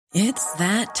It's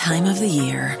that time of the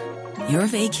year. Your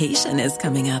vacation is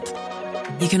coming up.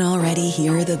 You can already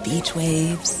hear the beach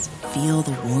waves, feel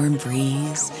the warm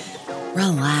breeze,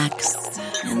 relax,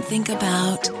 and think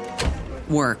about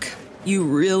work. You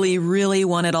really, really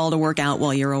want it all to work out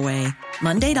while you're away.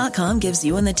 Monday.com gives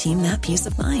you and the team that peace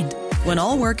of mind. When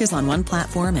all work is on one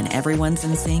platform and everyone's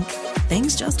in sync,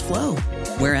 things just flow.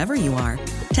 Wherever you are,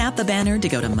 tap the banner to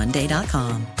go to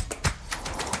Monday.com.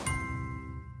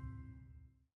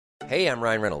 Hey, I'm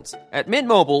Ryan Reynolds. At Mint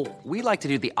Mobile, we like to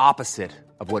do the opposite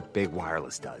of what Big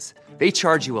Wireless does. They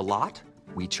charge you a lot,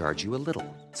 we charge you a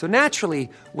little. So naturally,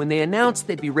 when they announced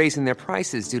they'd be raising their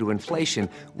prices due to inflation,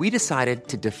 we decided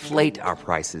to deflate our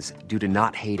prices due to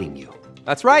not hating you.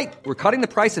 That's right. We're cutting the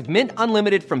price of Mint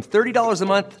Unlimited from $30 a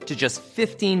month to just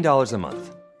 $15 a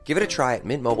month. Give it a try at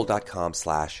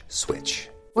mintmobile.com/switch.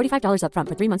 $45 up front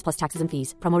for 3 months plus taxes and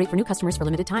fees. Promo rate for new customers for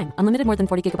limited time. Unlimited more than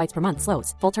 40 gigabytes per month.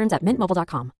 Slows full terms at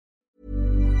mintmobile.com.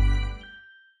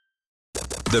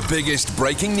 The biggest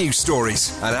breaking news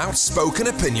stories and outspoken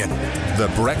opinion. The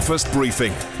Breakfast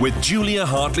Briefing with Julia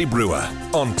Hartley-Brewer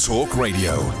on Talk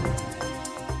Radio.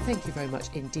 Thank you very much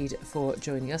indeed for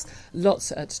joining us. Lots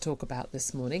to talk about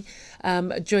this morning.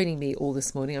 Joining me all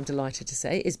this morning, I'm delighted to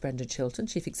say, is Brendan Chilton,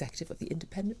 Chief Executive of the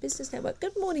Independent Business Network.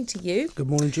 Good morning to you. Good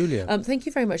morning, Julia. Thank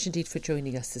you very much indeed for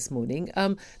joining us this morning.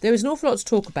 There is an awful lot to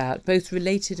talk about, both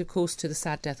related, of course, to the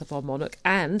sad death of our monarch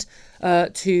and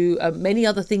to many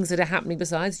other things that are happening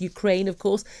besides. Ukraine, of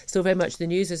course, still very much in the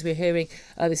news as we're hearing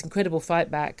this incredible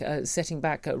fight back, setting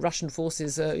back Russian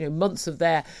forces, months of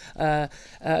their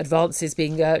advances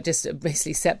being just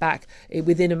basically set back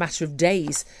within a matter of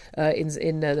days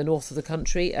in the north of the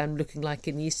country and looking like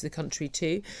in the east of the country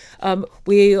too.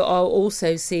 We are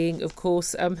also seeing, of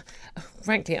course,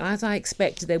 frankly, as I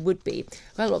expected there would be,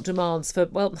 quite a lot of demands for,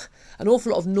 an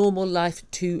awful lot of normal life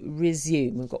to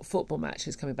resume. We've got football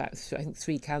matches coming back, I think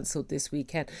 3 cancelled this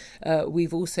weekend.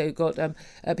 We've also got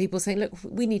people saying, look,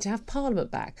 we need to have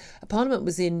Parliament back. Parliament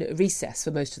was in recess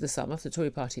for most of the summer for the Tory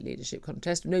party leadership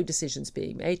contest, no decisions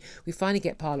being made. We finally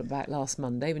get Parliament back last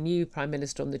Monday, a new Prime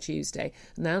Minister on the Tuesday,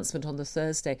 announcement on the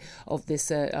Thursday of this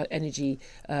energy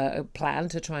plan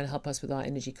to try and help us with our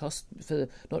energy costs for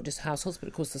not just households, but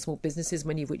of course the small businesses,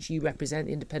 many of which you represent,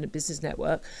 the Independent Business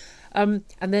Network. And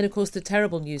then, of course, the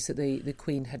terrible news that the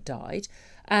Queen had died.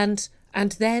 And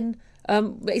then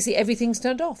basically everything's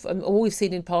turned off. All we've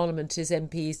seen in Parliament is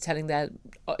MPs telling their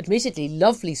admittedly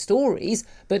lovely stories,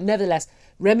 but nevertheless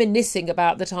reminiscing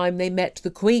about the time they met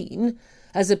the Queen,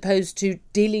 as opposed to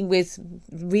dealing with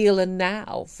real and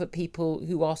now for people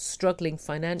who are struggling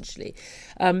financially.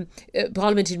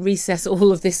 Parliament in recess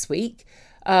all of this week,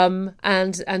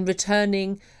 and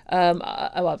returning,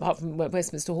 apart from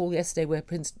Westminster Hall yesterday, where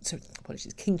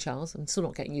King Charles, I'm still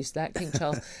not getting used to that, King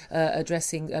Charles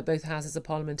addressing both houses of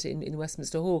Parliament in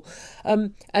Westminster Hall.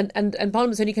 And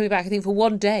Parliament's only coming back, I think, for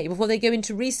one day before they go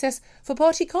into recess for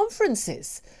party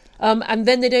conferences. And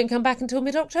then they don't come back until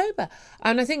mid-October.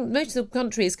 And I think most of the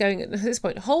country is going, at this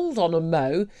point, hold on a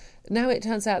mo. Now it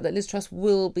turns out that Liz Truss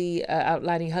will be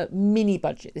outlining her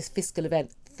mini-budget, this fiscal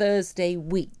event, Thursday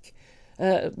week.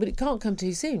 But it can't come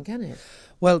too soon, can it?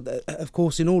 Well, of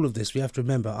course, in all of this, we have to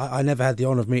remember, I never had the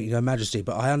honour of meeting Her Majesty,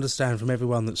 but I understand from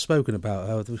everyone that's spoken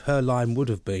about her, her line would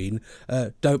have been,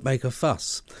 don't make a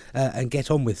fuss and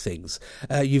get on with things.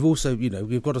 You've also,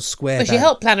 you've got to square that. She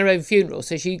helped plan her own funeral,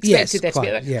 so she expected there to be...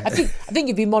 Yeah. I think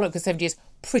you've been monarch for 70 years,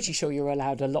 pretty sure you're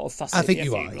allowed a lot of fuss. I think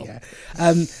you are, yeah.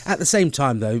 At the same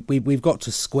time, though, we've got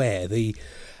to square the...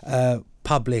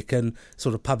 public and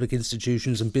sort of public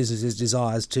institutions and businesses'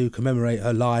 desires to commemorate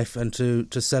her life and to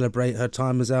celebrate her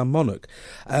time as our monarch.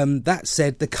 That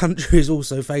said, the country is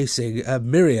also facing a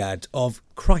myriad of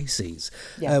crises.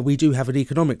 Yeah. We do have an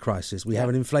economic crisis. We have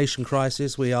an inflation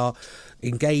crisis. We are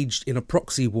engaged in a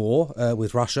proxy war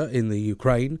with Russia in the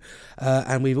Ukraine.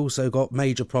 And we've also got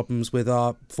major problems with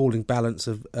our falling balance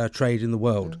of trade in the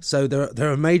world. So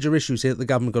there are major issues here that the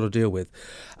government got to deal with.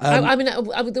 I mean,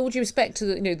 with all due respect to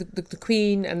the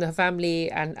Queen and her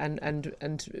family and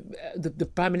the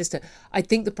Prime Minister, I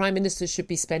think the Prime Minister should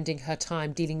be spending her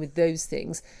time dealing with those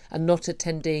things and not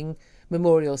attending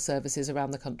memorial services around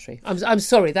the country. I'm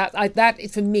sorry,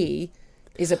 that for me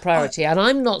is a priority. And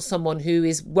I'm not someone who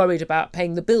is worried about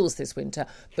paying the bills this winter,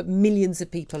 but millions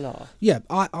of people are. Yeah,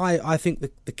 I think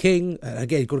the King,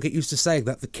 again, you've got to get used to saying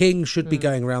that, the King should be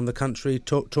going around the country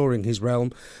touring his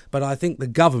realm, but I think the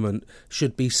government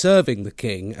should be serving the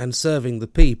King and serving the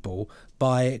people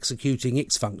by executing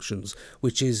its functions,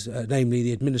 which is namely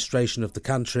the administration of the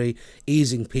country,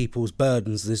 easing people's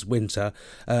burdens this winter,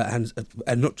 and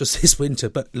not just this winter,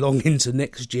 but long into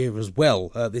next year as well.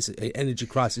 This energy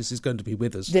crisis is going to be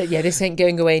with us. This ain't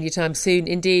going away anytime soon,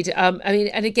 indeed. I mean,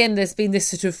 and again, there's been this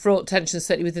sort of fraught tension,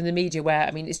 certainly within the media, where,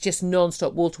 I mean, it's just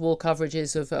non-stop wall-to-wall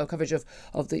coverages of coverage of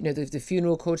the, the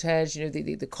funeral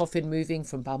cortege, the coffin moving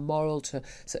from Balmoral to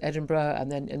Edinburgh,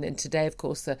 and then today, of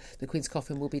course, the Queen's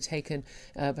coffin will be taken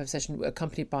by procession,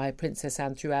 accompanied by Princess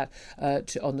Anne throughout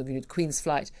on the Queen's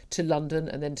flight to London,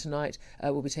 and then tonight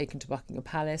will be taken to Buckingham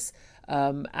Palace.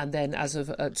 And then as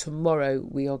of tomorrow,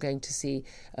 we are going to see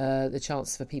the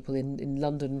chance for people in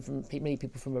London, from many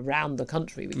people from around the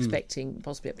country. We're expecting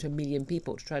possibly up to 1 million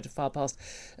people to try to file past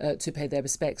to pay their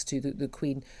respects to the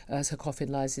Queen as her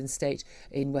coffin lies in state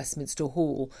in Westminster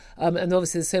Hall. And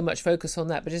obviously there's so much focus on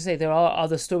that. But just say there are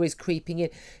other stories creeping in.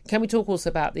 Can we talk also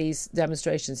about these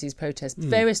demonstrations, these protests,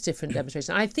 various different demonstrations?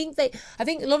 I think a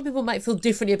lot of people might feel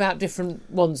differently about different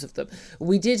ones of them.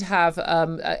 We did have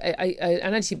an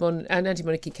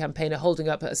anti-monarchy campaigner holding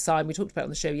up a sign we talked about on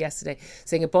the show yesterday,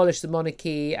 saying abolish the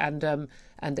monarchy and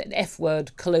an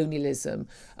F-word, colonialism.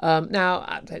 Now,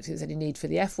 I don't think there's any need for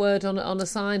the F-word on a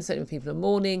sign, certainly when people are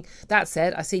mourning. That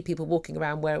said, I see people walking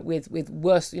around with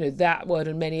worse, that word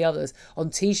and many others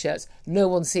on T-shirts. No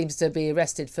one seems to be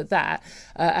arrested for that,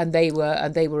 and they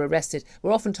were arrested.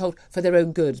 We're often told for their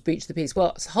own good, breach the peace.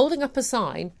 Well, holding up a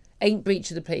sign ain't breach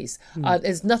of the peace.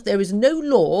 There is no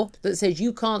law that says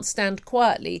you can't stand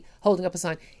quietly holding up a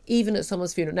sign, even at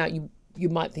someone's funeral. Now, you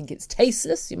might think it's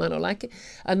tasteless, you might not like it.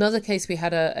 Another case, we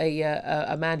had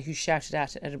a man who shouted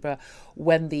out at Edinburgh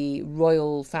when the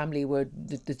royal family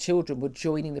the children were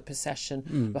joining the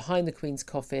procession behind the Queen's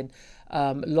coffin.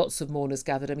 Lots of mourners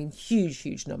gathered. I mean,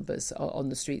 huge numbers on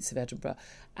the streets of Edinburgh.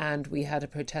 And we had a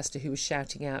protester who was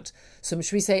shouting out some,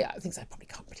 should we say, things I probably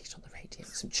can't repeat on the radio,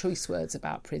 some choice words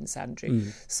about Prince Andrew,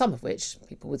 some of which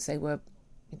people would say were,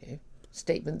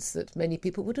 statements that many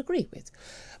people would agree with.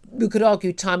 We could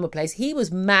argue time or place. He was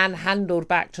manhandled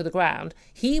back to the ground.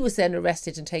 He was then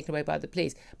arrested and taken away by the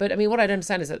police. But I mean, what I don't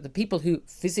understand is that the people who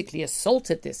physically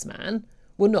assaulted this man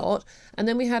were not. And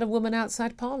then we had a woman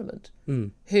outside Parliament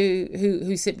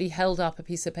who simply held up a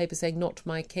piece of paper saying, "Not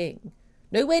my king,"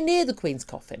 nowhere near the Queen's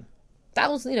coffin.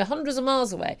 Thousands, hundreds of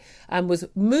miles away, and was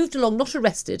moved along, not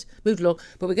arrested, moved along.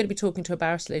 But we're going to be talking to a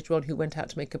barrister later on who went out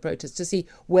to make a protest to see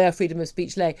where freedom of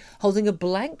speech lay, holding a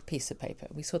blank piece of paper.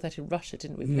 We saw that in Russia,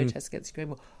 didn't we? Protests against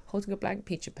Ukraine, holding a blank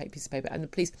piece of paper, and the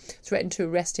police threatened to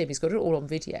arrest him. He's got it all on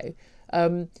video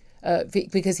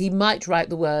because he might write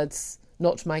the words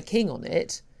 "Not my king" on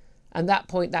it, and that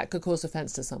point that could cause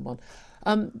offence to someone.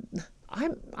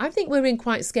 I think we're in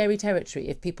quite scary territory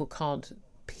if people can't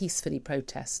peacefully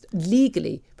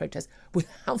legally protest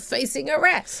without facing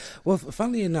arrest. Well,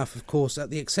 funnily enough, of course, at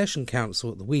the Accession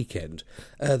Council at the weekend,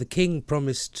 the King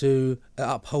promised to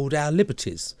uphold our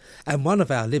liberties, and one of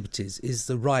our liberties is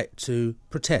the right to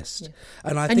protest.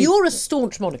 Yeah. And you're a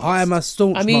staunch monarchist. I am a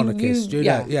staunch monarchist.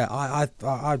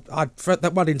 I'd throw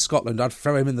that one in Scotland. I'd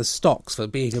throw him in the stocks for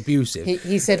being abusive.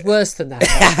 He said worse than that.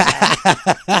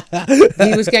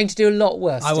 He was going to do a lot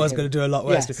worse. I was going to do a lot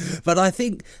worse. Yes. But I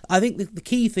think the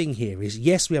key thing here is,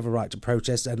 yes, we have a right to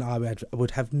protest, and I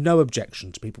would have no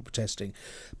objection to people protesting,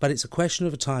 but it's a question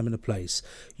of a time and a place.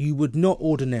 You would not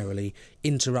ordinarily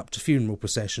interrupt a funeral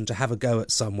procession to have a go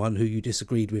at someone who you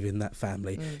disagreed with in that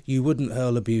family. You wouldn't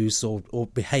hurl abuse or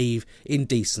behave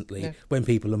indecently when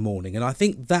people are mourning, and I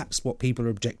think that's what people are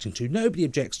objecting to. Nobody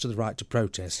objects to the right to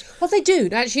protest. Well, they do.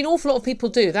 Actually, an awful lot of people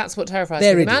do. That's what terrifies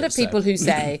me. The amount of people who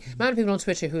say, the amount of people on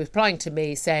Twitter who are replying to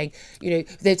me saying,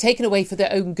 they're taken away for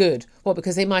their own good. What,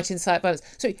 because they might incite violence?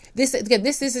 So this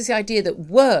is the idea that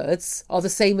words are the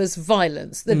same as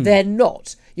violence, that they're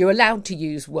not. You're allowed to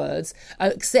use words,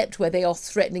 except where they are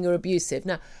threatening or abusive.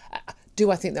 Now, do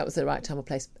I think that was the right time or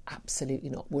place? Absolutely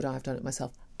not. Would I have done it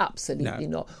myself? Absolutely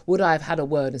not. Would I have had a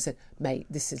word and said, mate,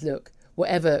 this is, look,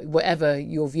 whatever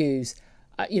your views,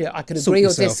 I can agree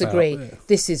or disagree.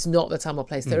 This is not the time or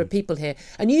place. There are people here,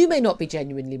 and you may not be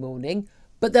genuinely mourning,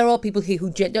 but there are people here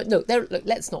who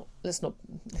let's not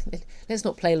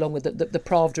play along with the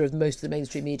pravda of most of the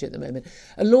mainstream media at the moment.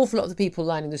 An awful lot of the people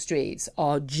lining the streets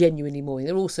are genuinely mourning.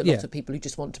 There are also lots of people who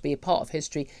just want to be a part of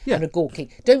history and are gawking.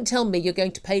 Don't tell me you're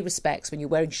going to pay respects when you're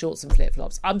wearing shorts and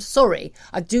flip-flops. I'm sorry,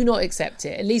 I do not accept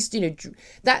it. At least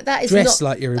that is dress not,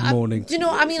 like you're in mourning. Do you know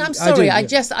what I mean? I'm sorry. I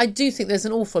do think there's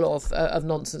an awful lot of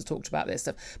nonsense talked about this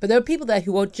stuff. But there are people there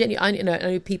who are genuine. I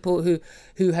know people who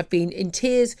have been in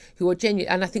tears, who are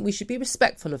genuine. And I think we should be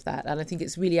respectful of that. And I think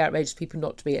it's really outrageous for people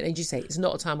not to be. And as you say, it's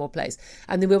not a time or place.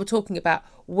 And then we were talking about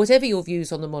whatever your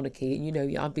views on the monarchy,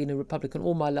 and I've been a Republican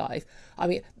all my life. I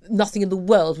mean, nothing in the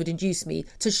world would induce me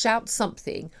to shout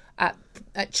something at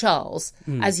Charles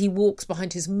as he walks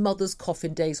behind his mother's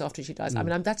coffin days after she dies. I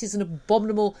mean, that is an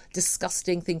abominable,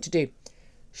 disgusting thing to do.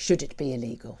 should it be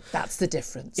illegal? That's the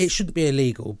difference. It shouldn't be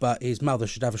illegal, but his mother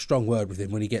should have a strong word with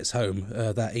him when he gets home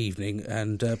that evening,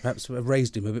 and perhaps have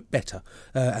raised him a bit better,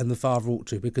 and the father ought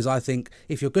to, because I think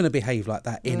if you're going to behave like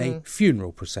that in a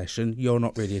funeral procession, you're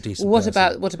not really a decent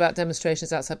person. What about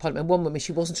demonstrations outside Parliament? One woman,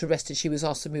 she wasn't arrested, she was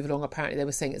asked to move along. Apparently they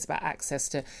were saying it's about access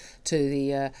to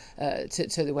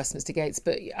the Westminster gates,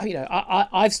 but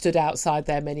I've stood outside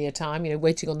there many a time,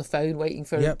 waiting on the phone, waiting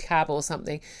for a cab or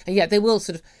something, and yet they will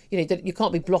sort of, you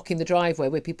can't be blocking the driveway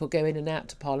where people go in and out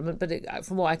to Parliament, but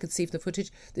from what I could see from the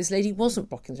footage, this lady wasn't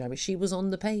blocking the driveway, she was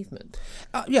on the pavement.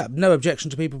 No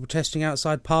objection to people protesting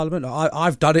outside Parliament.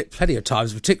 I've done it plenty of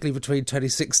times, particularly between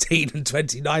 2016 and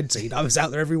 2019. I was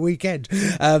out there every weekend.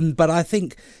 But I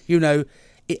think,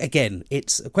 again,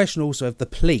 it's a question also of the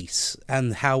police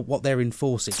and what they're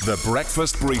enforcing. The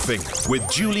Breakfast Briefing with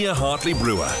Julia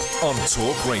Hartley-Brewer on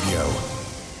Talk Radio.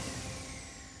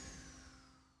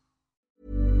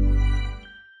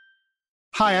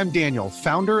 Hi, I'm Daniel,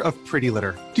 founder of Pretty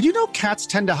Litter. Did you know cats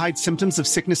tend to hide symptoms of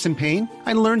sickness and pain?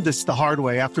 I learned this the hard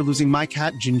way after losing my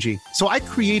cat, Gingy. So I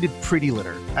created Pretty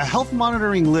Litter, a health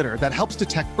monitoring litter that helps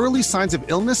detect early signs of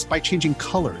illness by changing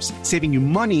colors, saving you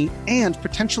money and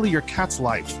potentially your cat's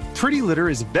life. Pretty Litter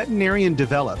is veterinarian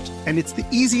developed, and it's the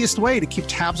easiest way to keep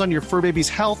tabs on your fur baby's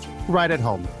health right at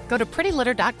home. Go to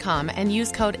prettylitter.com and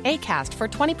use code ACAST for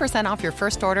 20% off your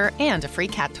first order and a free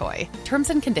cat toy.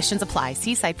 Terms and conditions apply.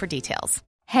 See site for details.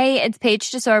 Hey, it's Paige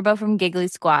DeSorbo from Giggly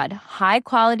Squad. High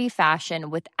quality fashion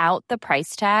without the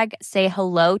price tag. Say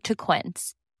hello to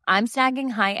Quince. I'm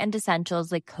snagging high-end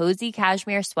essentials like cozy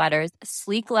cashmere sweaters,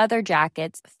 sleek leather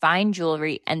jackets, fine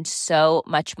jewelry, and so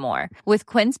much more. With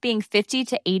Quince being 50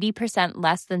 to 80%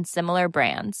 less than similar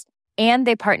brands. And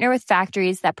they partner with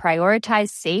factories that prioritize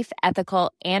safe,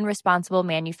 ethical, and responsible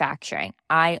manufacturing.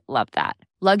 I love that.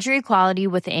 Luxury quality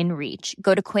within reach.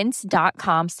 Go to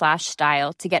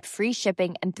quince.com/style to get free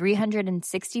shipping and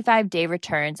 365-day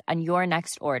returns on your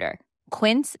next order.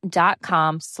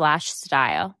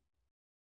 Quince.com/style.